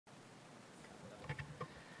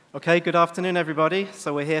Okay, good afternoon, everybody.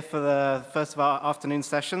 So we're here for the first of our afternoon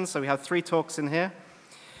sessions. So we have 3 talks in here.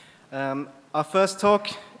 Our first talk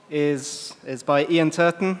is by Ian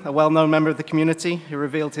Turton, a well-known member of the community who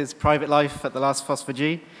revealed his private life at the last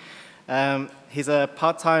FOSS4G. He's a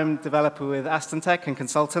part-time developer with Aston Tech and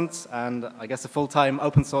consultant, and I guess a full-time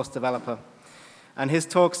open source developer. And his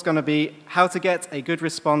talk's going to be how to get a good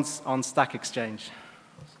response on stackexchange.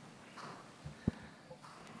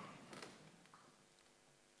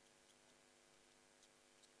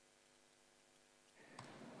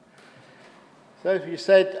 So as you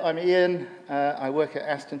said, I'm Ian. I work at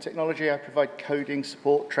Aston Technology. I provide coding,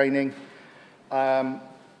 support, training. I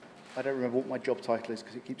don't remember what my job title is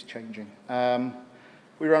because it keeps changing.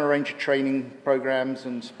 We run a range of training programs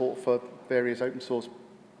and support for various open source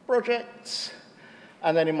projects.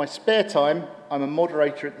 And then in my spare time, I'm a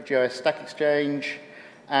moderator at the GIS stackexchange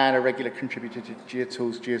and a regular contributor to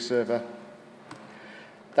GeoTools, GeoServer,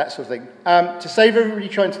 that sort of thing. To save everybody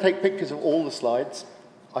trying to take pictures of all the slides,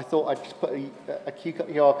 I thought I'd just put a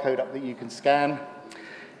QR code up that you can scan.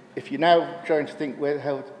 If you're now trying to think, where the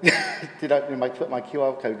hell did I put my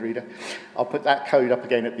QR code reader? I'll put that code up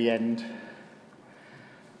again at the end.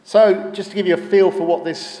 So, just to give you a feel for what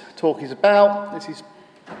this talk is about, this is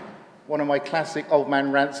one of my classic old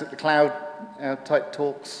man rants at the cloud type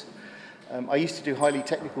talks. I used to do highly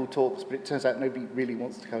technical talks, but it turns out nobody really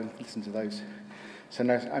wants to go and listen to those. So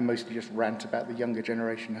now I mostly just rant about the younger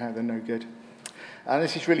generation, how they're no good. And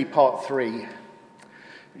this is really part 3,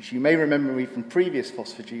 which you may remember me from previous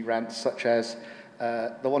FOSS4G rants, such as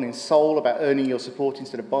the one in Seoul about earning your support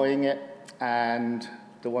instead of buying it, and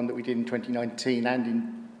the one that we did in 2019 and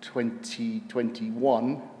in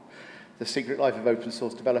 2021, the Secret Life of Open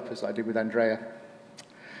Source Developers that I did with Andrea.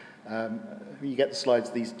 You get the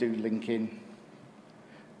slides, these do link in.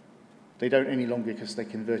 They don't any longer because they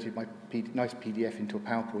converted my nice PDF into a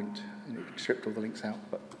PowerPoint and it stripped all the links out.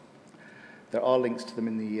 But there are links to them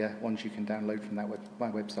in the ones you can download from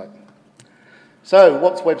my website. So,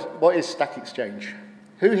 what is stackexchange?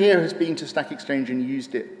 Who here has been to stackexchange and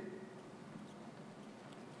used it?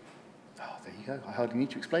 Oh, there you go. I hardly need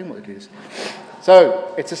to explain what it is.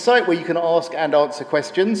 So, it's a site where you can ask and answer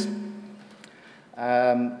questions.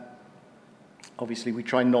 Obviously, we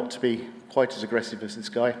try not to be quite as aggressive as this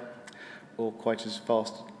guy, or quite as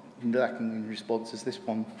fast lacking in response as this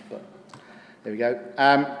one, but there we go.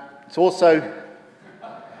 It's also,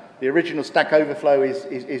 the original Stack Overflow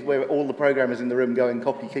is where all the programmers in the room go and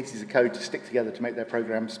copy pieces of code to stick together to make their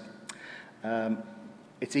programs.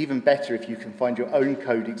 It's even better if you can find your own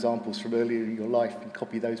code examples from earlier in your life and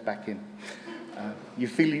copy those back in. You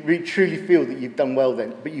truly feel that you've done well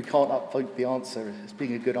then, but you can't upvote the answer as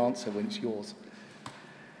being a good answer when it's yours.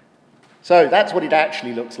 So that's what it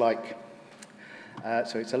actually looks like.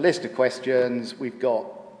 So it's a list of questions. We've got,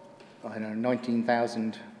 I don't know,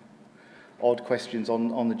 19,000 odd questions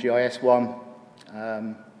on the GIS one.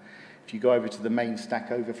 If you go over to the main Stack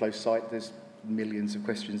Overflow site, there's millions of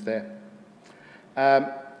questions there.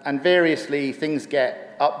 And variously, things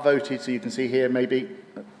get upvoted, so you can see here maybe,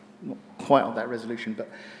 not quite on that resolution, but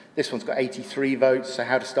this one's got 83 votes, so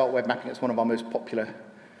how to start web mapping, it's one of our most popular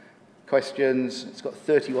questions. It's got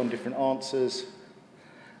 31 different answers,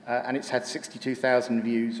 and it's had 62,000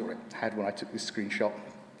 views, or it had when I took this screenshot.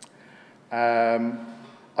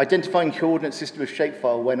 Identifying coordinate system of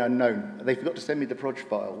shapefile when unknown. They forgot to send me the proj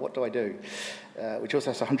file. What do I do? Which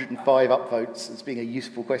also has 105 upvotes as being a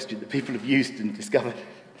useful question that people have used and discovered.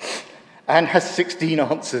 And has 16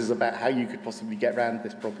 answers about how you could possibly get around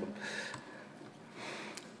this problem.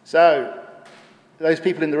 So, those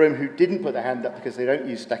people in the room who didn't put their hand up because they don't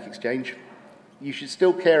use stackexchange, you should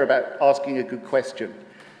still care about asking a good question.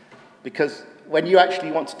 Because when you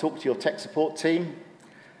actually want to talk to your tech support team,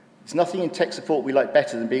 there's nothing in tech support we like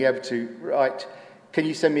better than being able to write, can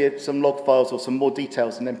you send me some log files or some more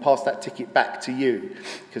details and then pass that ticket back to you?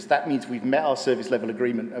 Because that means we've met our service level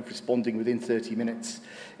agreement of responding within 30 minutes.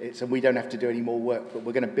 And we don't have to do any more work, but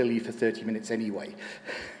we're going to bill you for 30 minutes anyway.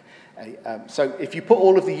 So if you put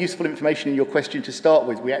all of the useful information in your question to start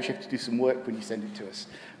with, we actually have to do some work when you send it to us,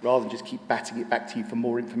 rather than just keep batting it back to you for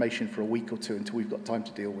more information for a week or two until we've got time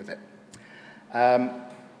to deal with it.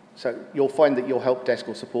 So you'll find that your help desk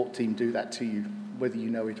or support team do that to you, whether you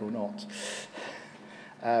know it or not.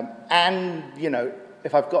 And, you know,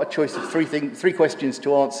 if I've got a choice of three questions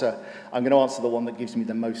to answer, I'm going to answer the one that gives me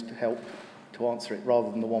the most help to answer it,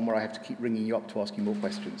 rather than the one where I have to keep ringing you up to ask you more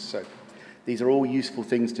questions. So these are all useful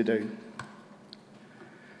things to do.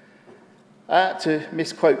 To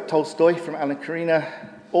misquote Tolstoy from Anna Karenina,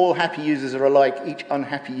 all happy users are alike, each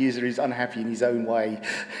unhappy user is unhappy in his own way.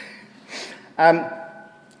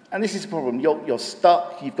 And this is a problem. You're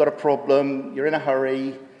stuck, you've got a problem, you're in a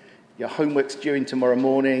hurry, your homework's due in tomorrow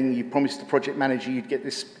morning, you promised the project manager you'd get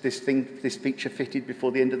this feature fitted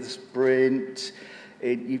before the end of the sprint,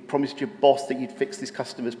 you promised your boss that you'd fix this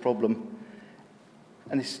customer's problem,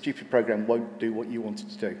 and this stupid program won't do what you want it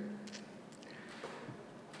to do.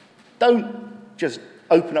 Don't just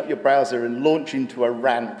open up your browser and launch into a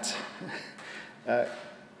rant.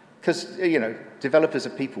 Because, developers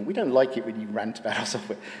are people. We don't like it when you rant about our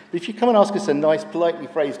software. But if you come and ask us a nice, politely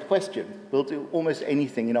phrased question, we'll do almost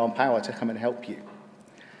anything in our power to come and help you.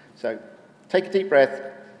 So take a deep breath.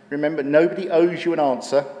 Remember, nobody owes you an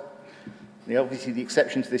answer. Obviously, the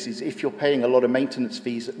exception to this is if you're paying a lot of maintenance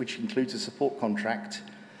fees, which includes a support contract.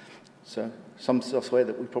 So some software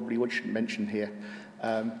that we probably shouldn't mention here.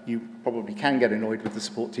 You probably can get annoyed with the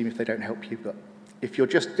support team if they don't help you. But if you're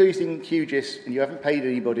just using QGIS and you haven't paid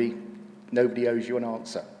anybody, nobody owes you an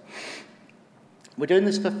answer. We're doing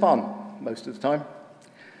this for fun most of the time.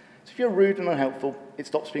 So if you're rude and unhelpful, it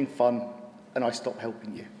stops being fun, and I stop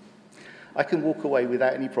helping you. I can walk away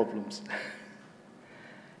without any problems.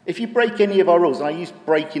 If you break any of our rules, and I use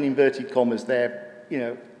break in inverted commas, they're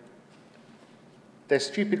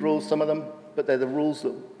stupid rules, some of them, but they're the rules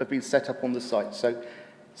that have been set up on the site. So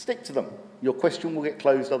stick to them. Your question will get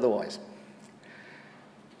closed otherwise.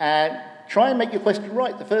 And try and make your question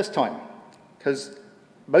right the first time, because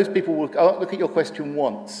most people will look at your question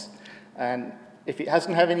once, and if it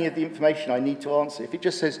doesn't have any of the information I need to answer, if it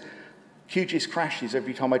just says QGIS crashes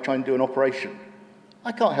every time I try and do an operation,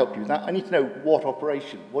 I can't help you with that. I need to know what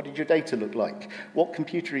operation. What did your data look like? What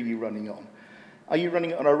computer are you running on? Are you running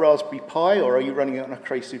it on a Raspberry Pi, or are you running it on a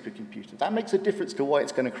Cray supercomputer? That makes a difference to why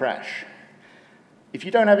it's going to crash. If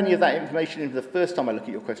you don't have any of that information in the first time I look at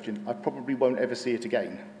your question, I probably won't ever see it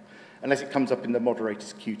again, unless it comes up in the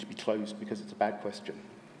moderator's queue to be closed because it's a bad question.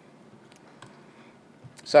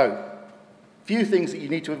 So, few things that you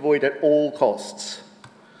need to avoid at all costs.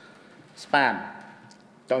 Spam.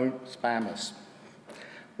 Don't spam us.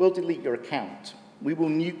 We'll delete your account. We will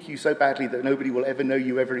nuke you so badly that nobody will ever know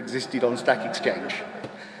you ever existed on stackexchange.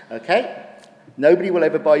 Okay? Nobody will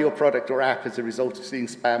ever buy your product or app as a result of seeing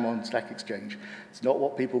spam on stackexchange. It's not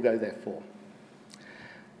what people go there for.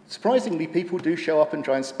 Surprisingly, people do show up and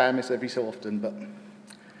try and spam us every so often, but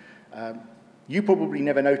you probably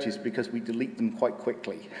never notice because we delete them quite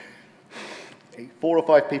quickly. 4 or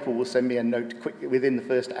 5 people will send me a note within the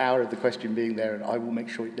first hour of the question being there, and I will make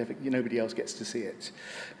sure nobody else gets to see it.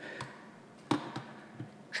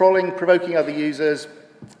 Trolling, provoking other users.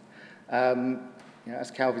 As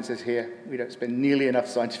Calvin says here, we don't spend nearly enough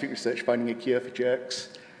scientific research finding a cure for jerks.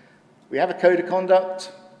 We have a code of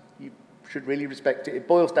conduct. You should really respect it. It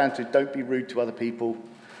boils down to don't be rude to other people.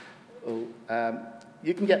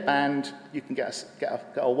 You can get banned. You can get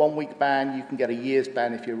a 1-week ban. You can get a year's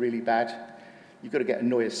ban if you're really bad. You've got to get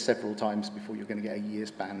annoy us several times before you're going to get a year's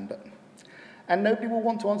ban. And nobody will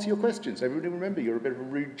want to answer your questions. Everybody remember you're a bit of a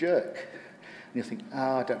rude jerk. And you'll think,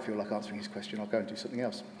 I don't feel like answering his question. I'll go and do something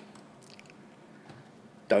else.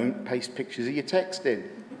 Don't paste pictures of your text in.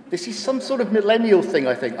 This is some sort of millennial thing,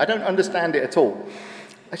 I think. I don't understand it at all.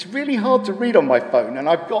 It's really hard to read on my phone, and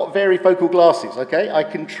I've got varifocal glasses, okay? I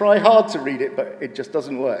can try hard to read it, but it just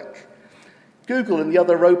doesn't work. Google and the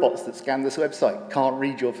other robots that scan this website can't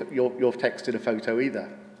read your text in a photo either.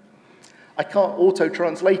 I can't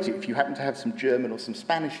auto-translate it if you happen to have some German or some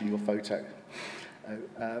Spanish in your photo.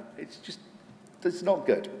 It's not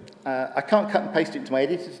good. I can't cut and paste it into my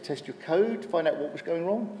editor to test your code, to find out what was going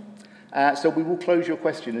wrong. So we will close your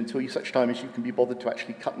question until such time as you can be bothered to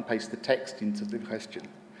actually cut and paste the text into the question.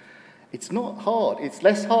 It's not hard. It's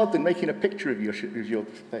less hard than making a picture of your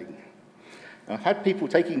thing. I've had people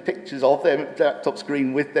taking pictures of their laptop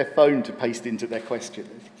screen with their phone to paste into their question.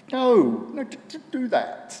 No, don't do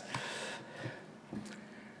that.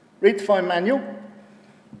 Read the fine manual.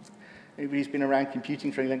 Anybody who's been around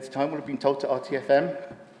computing for any length of time will have been told to RTFM.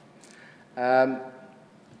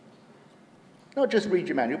 Not just read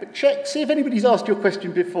your manual, but see if anybody's asked you a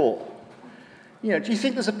question before. Do you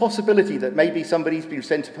think there's a possibility that maybe somebody's been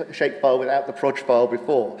sent a shapefile without the proj file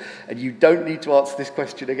before, and you don't need to answer this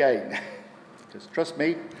question again? Just trust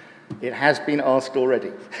me, it has been asked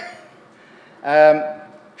already.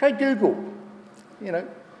 Try Google.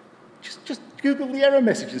 Just Google the error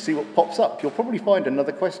message and see what pops up. You'll probably find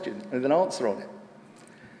another question and an answer on it.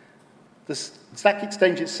 The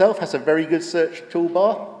stackexchange itself has a very good search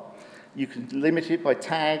toolbar. You can limit it by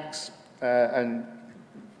tags and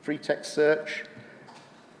free text search.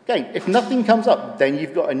 Again, if nothing comes up, then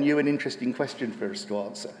you've got a new and interesting question for us to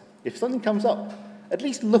answer. If something comes up, at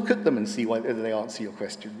least look at them and see whether they answer your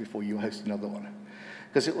question before you host another one,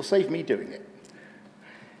 because it will save me doing it.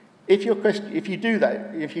 if you do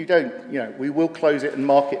that, if you don't, we will close it and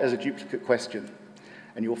mark it as a duplicate question.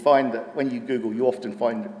 And you'll find that when you Google, you often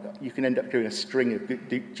find you can end up doing a string of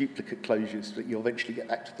duplicate closures that you'll eventually get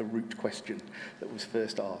back to the root question that was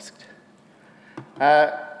first asked.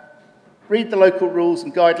 Read the local rules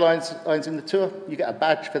and guidelines in the tour. You get a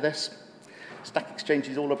badge for this. Stack Exchange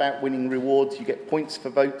is all about winning rewards. You get points for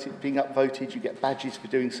being upvoted. You get badges for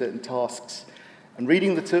doing certain tasks. And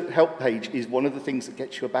reading the help page is one of the things that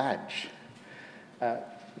gets you a badge.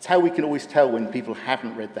 It's how we can always tell when people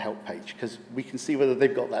haven't read the help page, because we can see whether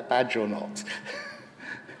they've got that badge or not.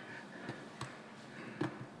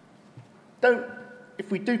 If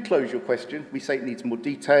we do close your question, we say it needs more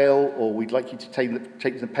detail, or we'd like you to take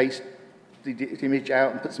and paste the image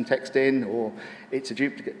out and put some text in, or it's a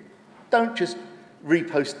duplicate. Don't just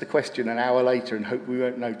repost the question an hour later and hope we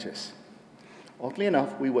won't notice. Oddly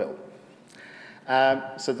enough, we will.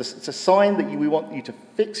 So it's a sign that we want you to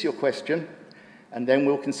fix your question, and then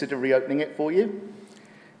we'll consider reopening it for you.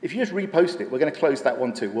 If you just repost it, we're going to close that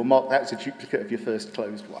one too. We'll mark that as a duplicate of your first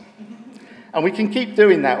closed one. And we can keep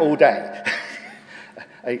doing that all day.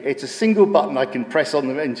 It's a single button I can press on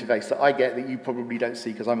the interface that I get that you probably don't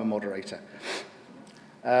see because I'm a moderator.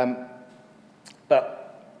 But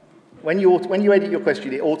when you edit your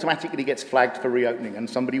question, it automatically gets flagged for reopening, and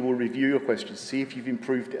somebody will review your question, see if you've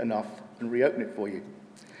improved it enough, and reopen it for you.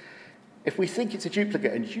 If we think it's a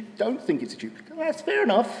duplicate and you don't think it's a duplicate, well, that's fair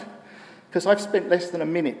enough, because I've spent less than a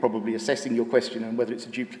minute probably assessing your question and whether it's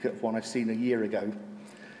a duplicate of one I've seen a year ago.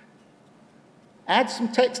 Add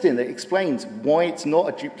some text in that explains why it's not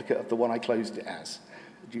a duplicate of the one I closed it as,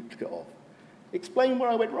 a duplicate of. Explain where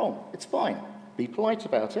I went wrong. It's fine. Be polite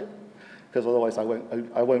about it, because otherwise I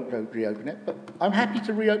won't reopen it. But I'm happy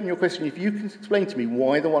to reopen your question if you can explain to me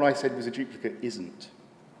why the one I said was a duplicate isn't.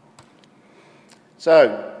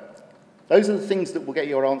 So, those are the things that will get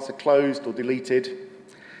your answer closed or deleted.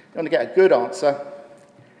 You want to get a good answer,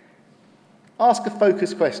 ask a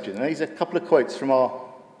focused question. And these are a couple of quotes from our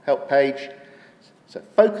help page. So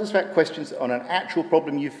focus that questions on an actual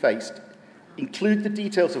problem you've faced. Include the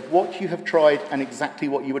details of what you have tried and exactly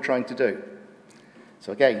what you were trying to do.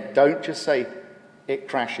 So again, don't just say, it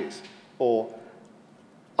crashes, or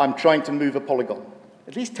I'm trying to move a polygon.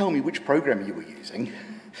 At least tell me which program you were using.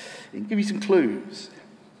 And give you some clues.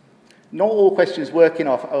 Not all questions work in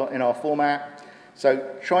our format,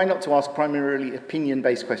 so try not to ask primarily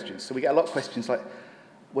opinion-based questions. So we get a lot of questions like,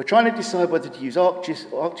 we're trying to decide whether to use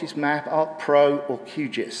ArcGIS Map, ArcPro, or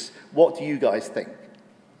QGIS. What do you guys think?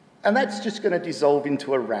 And that's just going to dissolve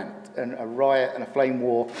into a rant, and a riot, and a flame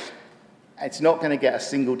war. It's not going to get a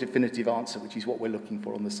single definitive answer, which is what we're looking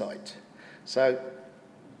for on the site. So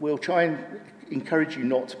we'll try and encourage you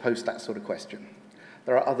not to post that sort of question.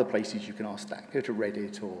 There are other places you can ask that. Go to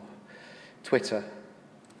Reddit or Twitter.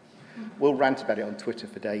 We'll rant about it on Twitter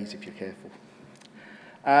for days if you're careful.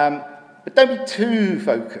 But don't be too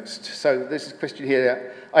focused. So there's a question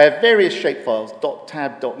here. I have various shapefiles,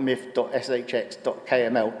 .tab, .mif, .shx,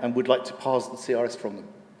 .kml, and would like to parse the CRS from them.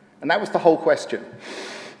 And that was the whole question.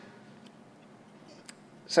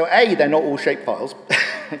 So A, they're not all shapefiles.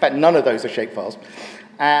 In fact, none of those are shapefiles.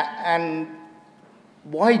 And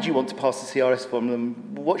why do you want to pass the CRS from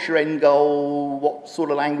them? What's your end goal? What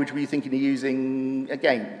sort of language were you thinking of using?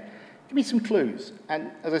 Again, give me some clues. And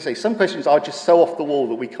as I say, some questions are just so off the wall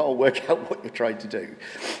that we can't work out what you're trying to do.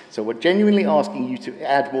 So we're genuinely asking you to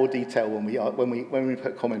add more detail when we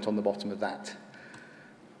put comment on the bottom of that.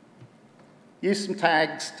 Use some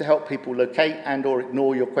tags to help people locate and or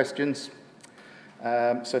ignore your questions.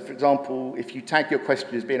 So for example, if you tag your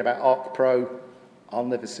question as being about ArcPro, I'll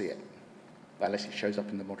never see it. Unless it shows up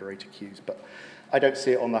in the moderator queues, but I don't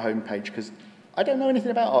see it on the home page because I don't know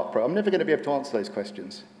anything about ArcPro. I'm never going to be able to answer those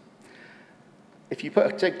questions. If you put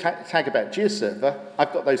a tag about GeoServer,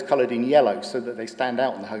 I've got those coloured in yellow so that they stand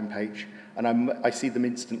out on the home page, and I see them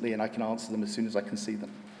instantly and I can answer them as soon as I can see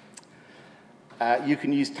them. You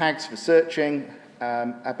can use tags for searching,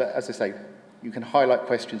 but as I say, you can highlight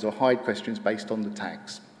questions or hide questions based on the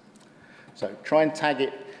tags. So try and tag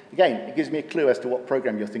it. Again, it gives me a clue as to what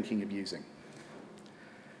program you're thinking of using.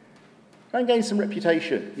 Try and gain some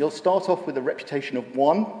reputation. You'll start off with a reputation of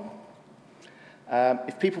 1.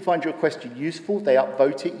 If people find your question useful, they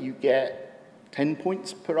upvote it. You get 10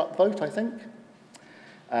 points per upvote, I think.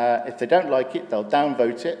 If they don't like it, they'll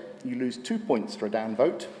downvote it. You lose 2 points for a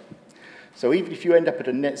downvote. So even if you end up at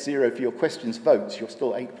a net 0 for your question's votes, you're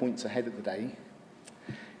still 8 points ahead of the day.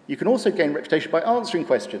 You can also gain reputation by answering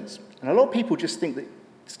questions. And a lot of people just think that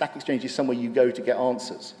Stack Exchange is somewhere you go to get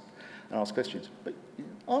answers and ask questions. But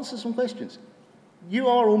answer some questions. you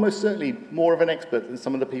are almost certainly more of an expert than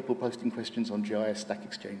some of the people posting questions on GIS Stack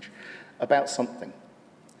Exchange about something.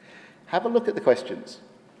 Have a look at the questions.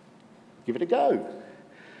 Give it a go.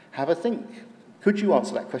 Have a think. Could you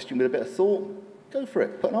answer that question with a bit of thought? Go for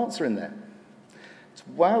it. Put an answer in there. So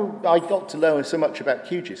wow, I got to learn so much about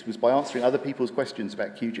QGIS was by answering other people's questions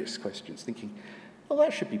about QGIS questions, thinking, well,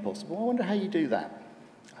 that should be possible. I wonder how you do that.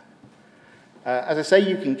 As I say,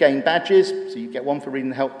 you can gain badges. So you get one for reading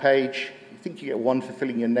the help page. I think you get one for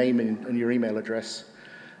filling your name and your email address.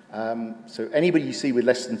 So anybody you see with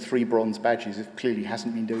less than 3 bronze badges clearly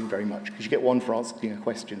hasn't been doing very much, because you get one for answering a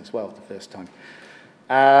question as well the first time.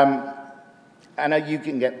 And you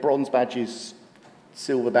can get bronze badges,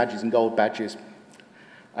 silver badges, and gold badges.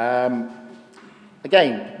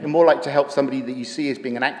 Again, you're more likely to help somebody that you see as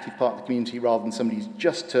being an active part of the community rather than somebody who's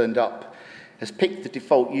just turned up, has picked the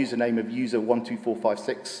default username of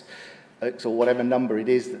user12456, or whatever number it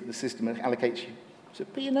is that the system allocates you. So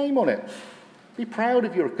put your name on it. Be proud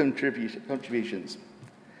of your contributions.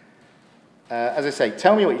 As I say,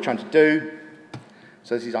 tell me what you're trying to do.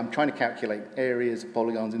 So this is, I'm trying to calculate areas of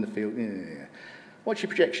polygons in the field. What's your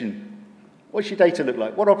projection? What's your data look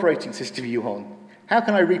like? What operating system are you on? How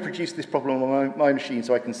can I reproduce this problem on my machine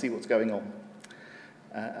so I can see what's going on?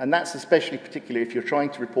 And that's especially particularly if you're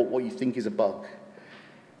trying to report what you think is a bug.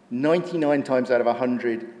 99 times out of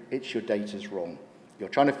 100, it's your data's wrong. You're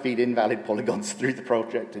trying to feed invalid polygons through the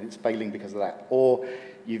project and it's failing because of that. Or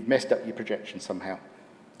you've messed up your projection somehow.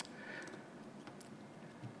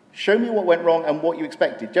 Show me what went wrong and what you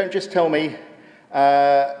expected. Don't just tell me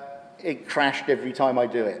it crashed every time I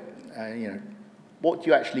do it. What do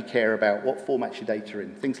you actually care about? What format's your data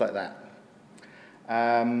in? Things like that.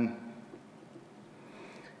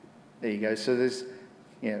 There you go. So there's,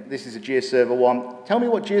 this is a GeoServer one. Tell me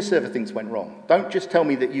what GeoServer thinks went wrong. Don't just tell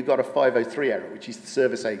me that you got a 503 error, which is the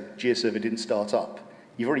server saying GeoServer didn't start up.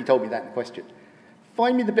 You've already told me that in the question.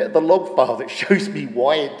 Find me the bit of the log file that shows me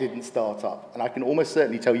why it didn't start up, and I can almost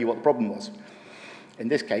certainly tell you what the problem was. In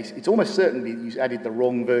this case, it's almost certainly you added the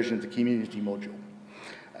wrong version of the community module.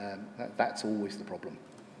 That's always the problem.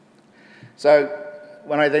 So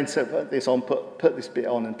when I then put this on, put this bit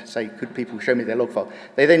on and say, could people show me their log file?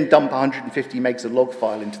 They then dump 150 megs of log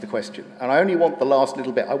file into the question. And I only want the last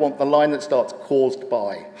little bit. I want the line that starts caused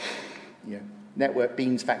by. Network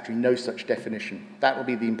beans factory, no such definition. That will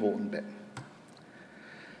be the important bit.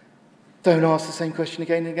 Don't ask the same question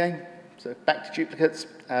again and again. So back to duplicates.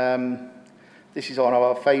 This is one of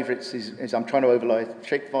our favorites, is I'm trying to overlay a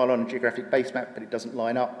shapefile on a geographic base map, but it doesn't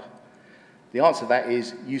line up. The answer to that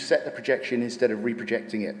is you set the projection instead of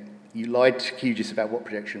reprojecting it. You lied to QGIS about what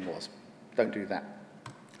projection was. Don't do that.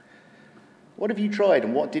 What have you tried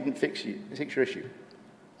and what didn't fix your issue?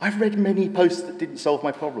 I've read many posts that didn't solve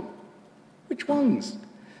my problem. Which ones?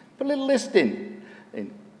 Put a little list in.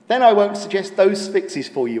 Then I won't suggest those fixes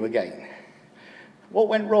for you again. What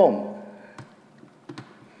went wrong?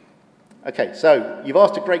 Okay, so you've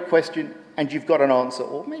asked a great question and you've got an answer,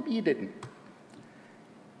 or maybe you didn't.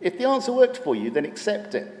 If the answer worked for you, then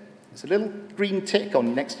accept it. There's a little green tick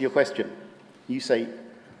on next to your question. You say,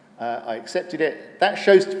 I accepted it. That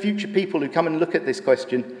shows to future people who come and look at this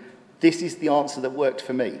question, this is the answer that worked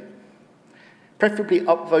for me. Preferably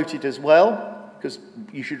upvoted as well, because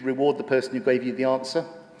you should reward the person who gave you the answer.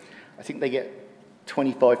 I think they get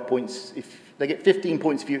 25 points, they get 15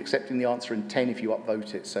 points if you accepting the answer and 10 if you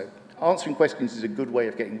upvote it. So answering questions is a good way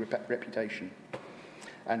of getting reputation.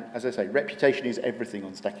 And as I say, reputation is everything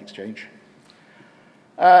on Stack Exchange.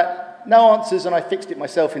 No answers, and I fixed it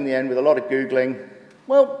myself in the end with a lot of Googling.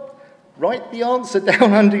 Well, write the answer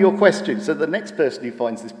down under your question so the next person who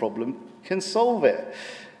finds this problem can solve it.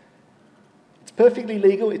 It's perfectly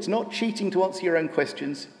legal. It's not cheating to answer your own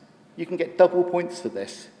questions. You can get double points for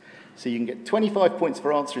this. So you can get 25 points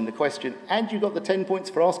for answering the question, and you got the 10 points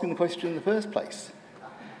for asking the question in the first place.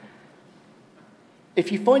 If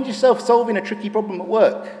you find yourself solving a tricky problem at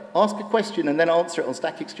work, ask a question and then answer it on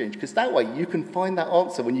Stack Exchange, because that way you can find that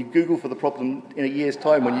answer when you Google for the problem in a year's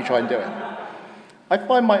time when you try and do it. I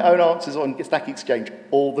find my own answers on Stack Exchange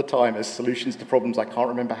all the time as solutions to problems I can't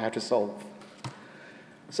remember how to solve.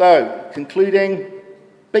 So, concluding,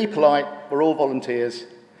 be polite, we're all volunteers.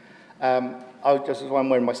 I'm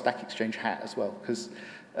wearing my Stack Exchange hat as well, because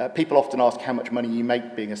people often ask how much money you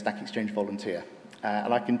make being a Stack Exchange volunteer.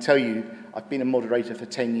 And I can tell you, I've been a moderator for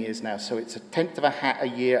 10 years now, so it's 1/10 of a hat a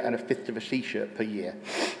year and 1/5 of a t-shirt per year.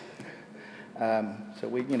 So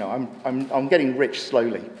I'm getting rich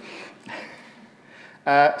slowly.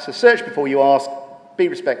 So search before you ask, be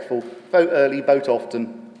respectful, vote early, vote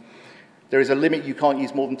often. There is a limit, you can't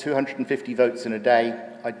use more than 250 votes in a day.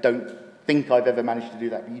 I don't think I've ever managed to do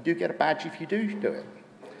that, but you do get a badge if you do it.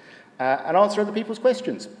 And answer other people's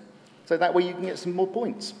questions. So that way you can get some more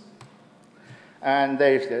points. And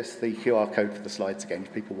there's the QR code for the slides again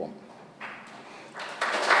if people want.